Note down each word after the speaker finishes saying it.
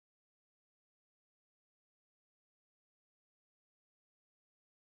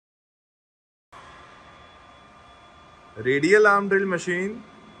Radial arm drill machine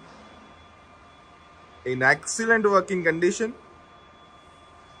in excellent working condition.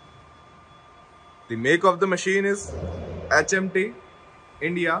 The make of the machine is HMT,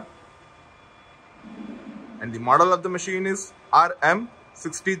 India, and the model of the machine is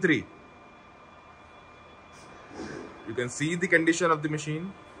RM63. You can see the condition of the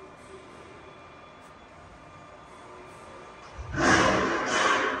machine.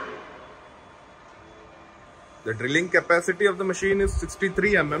 The drilling capacity of the machine is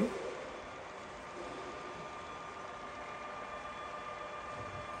 63 mm.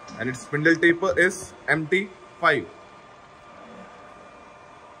 And its spindle taper is MT5.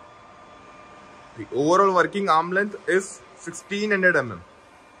 The overall working arm length is 1600 mm.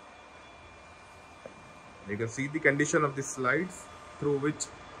 You can see the condition of the slides through which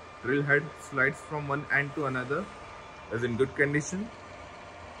drill head slides from one end to another is in good condition.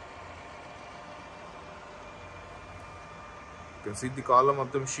 You can see the column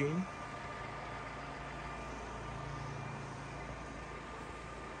of the machine.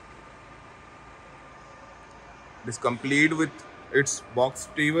 It is complete with its box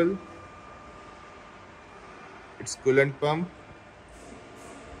table, its coolant pump,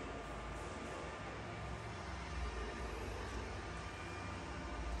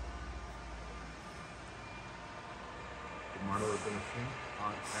 the model of the machine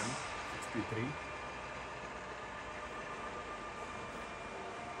RM63.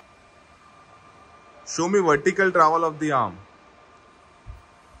 Show me vertical travel of the arm.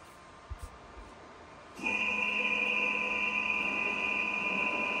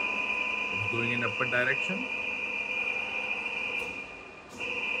 It's going in upward direction.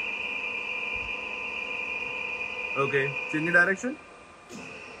 Okay, change the direction.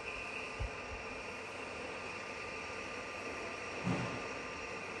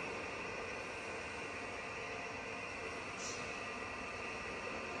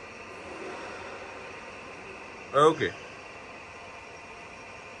 Okay.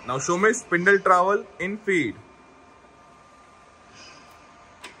 Now show me spindle travel in feed.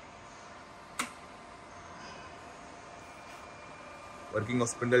 Working of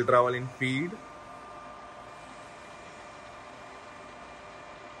spindle travel in feed.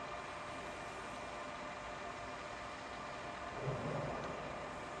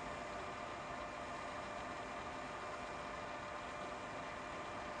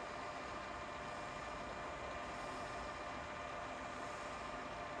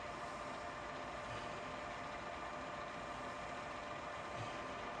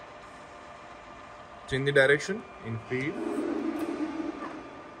 Change the direction in feed.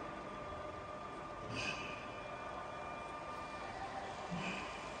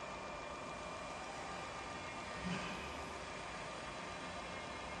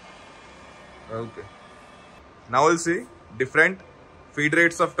 Okay. Now we'll see different feed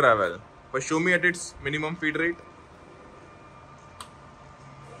rates of travel. But show me at its minimum feed rate.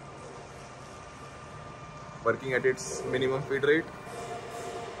 Working at its minimum feed rate.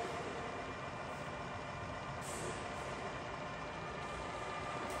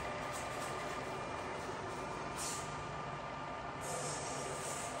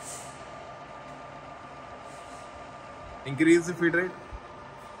 Increase the feed rate.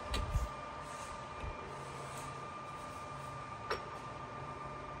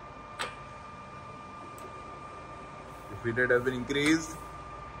 The feed rate has been increased.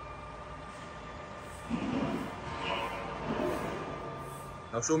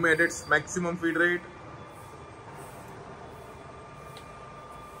 Now show me at its maximum feed rate.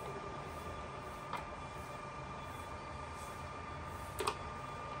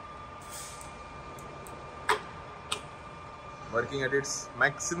 Working at its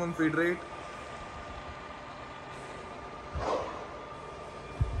maximum feed rate.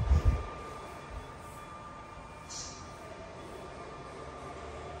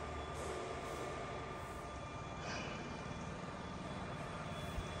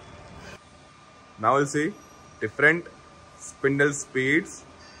 Now we'll see different spindle speeds.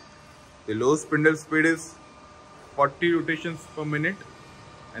 The low spindle speed is 40 rotations per minute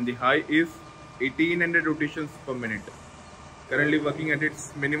and the high is 1800 rotations per minute. Currently working at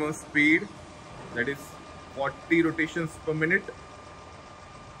its minimum speed, that is 40 rotations per minute.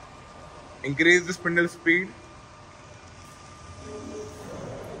 Increase the spindle speed.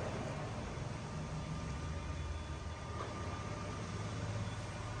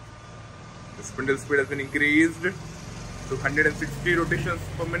 The spindle speed has been increased to 160 rotations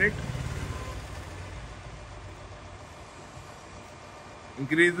per minute.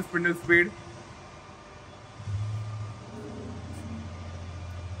 Increase the spindle speed.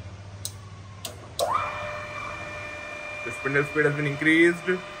 spindle speed has been increased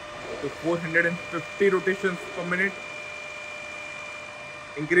to 450 rotations per minute.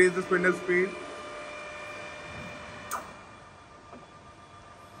 Increase the spindle speed.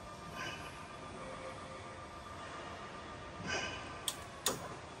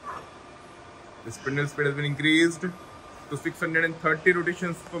 The spindle speed has been increased to 630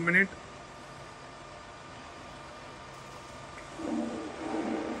 rotations per minute.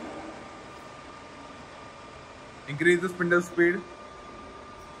 Increase the spindle speed.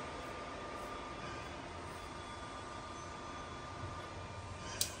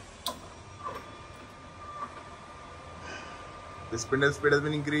 The spindle speed has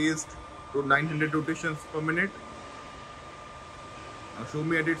been increased to 900 rotations per minute. Now show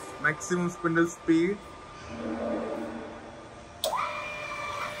me at its maximum spindle speed.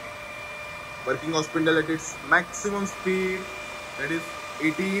 Working of spindle at its maximum speed, that is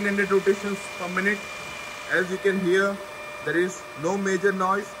 1800 rotations per minute. As you can hear, there is no major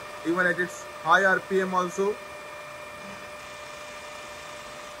noise even at its high RPM also.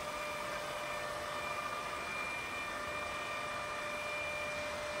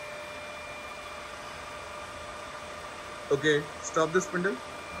 Okay, stop the spindle.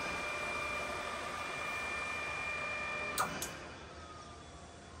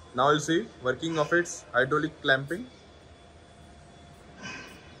 Now you'll see working of its hydraulic clamping.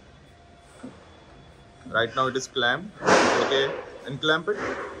 Right now it is clamped. Okay, unclamp it.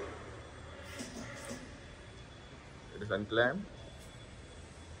 It is unclamped.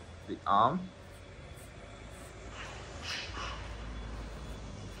 The arm.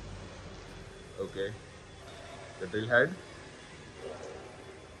 Okay. The drill head.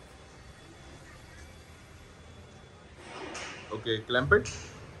 Okay, clamp it.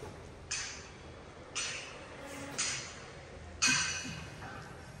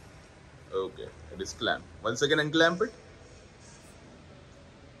 Okay, it is clamped. Once again unclamp it.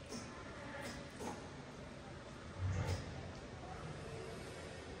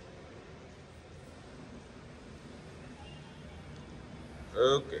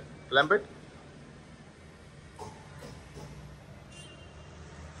 Okay, clamp it.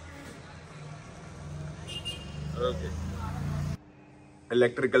 Okay.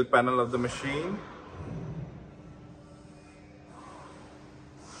 Electrical panel of the machine.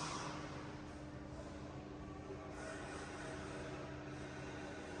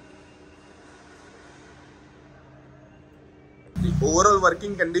 The overall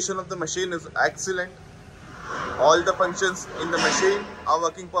working condition of the machine is excellent. All the functions in the machine are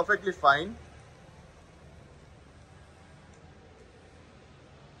working perfectly fine.